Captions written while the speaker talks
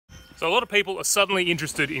So a lot of people are suddenly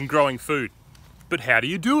interested in growing food, but how do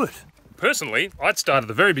you do it? Personally, I'd start at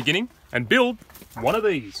the very beginning and build one of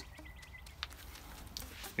these.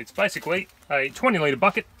 It's basically a 20-litre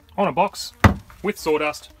bucket on a box with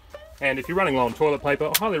sawdust, and if you're running low on toilet paper,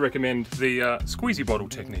 I highly recommend the squeezy bottle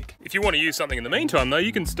technique. If you want to use something in the meantime though,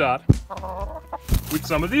 you can start with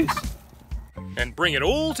some of this and bring it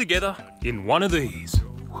all together in one of these.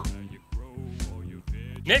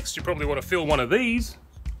 Next, you probably want to fill one of these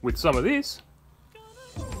with some of this,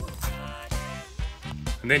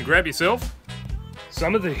 and then grab yourself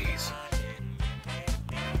some of these.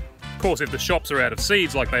 Of course, if the shops are out of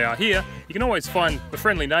seeds like they are here, you can always find a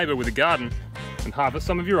friendly neighbour with a garden and harvest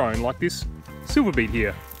some of your own, like this silver beet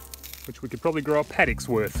here, which we could probably grow a paddock's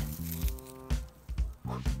worth.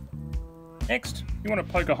 Next, you want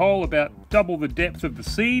to poke a hole about double the depth of the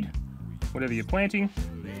seed, whatever you're planting.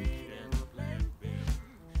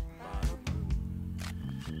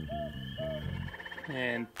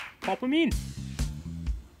 And pop them in.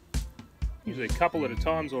 Usually a couple at a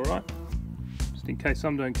time's alright, just in case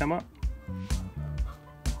some don't come up.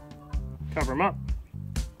 Cover them up.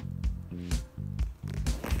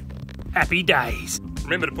 Happy days.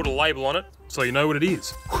 Remember to put a label on it so you know what it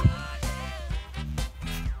is.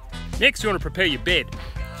 Next, you want to prepare your bed.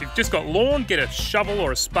 If you've just got lawn, get a shovel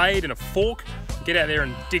or a spade and a fork, get out there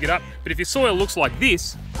and dig it up. But if your soil looks like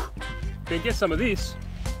this, then get some of this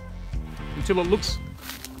until it looks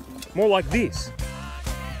more like this.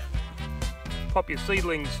 Pop your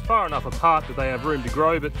seedlings far enough apart that they have room to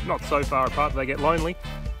grow, but not so far apart that they get lonely.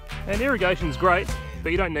 And irrigation's great,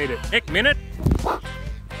 but you don't need it. Heck minute.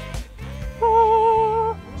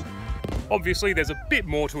 Obviously there's a bit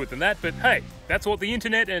more to it than that, but hey, that's what the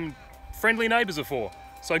internet and friendly neighbours are for.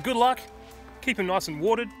 So good luck, keep them nice and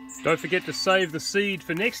watered. Don't forget to save the seed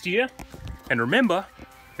for next year. And remember,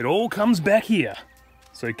 it all comes back here.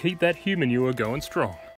 So keep that humanure going strong.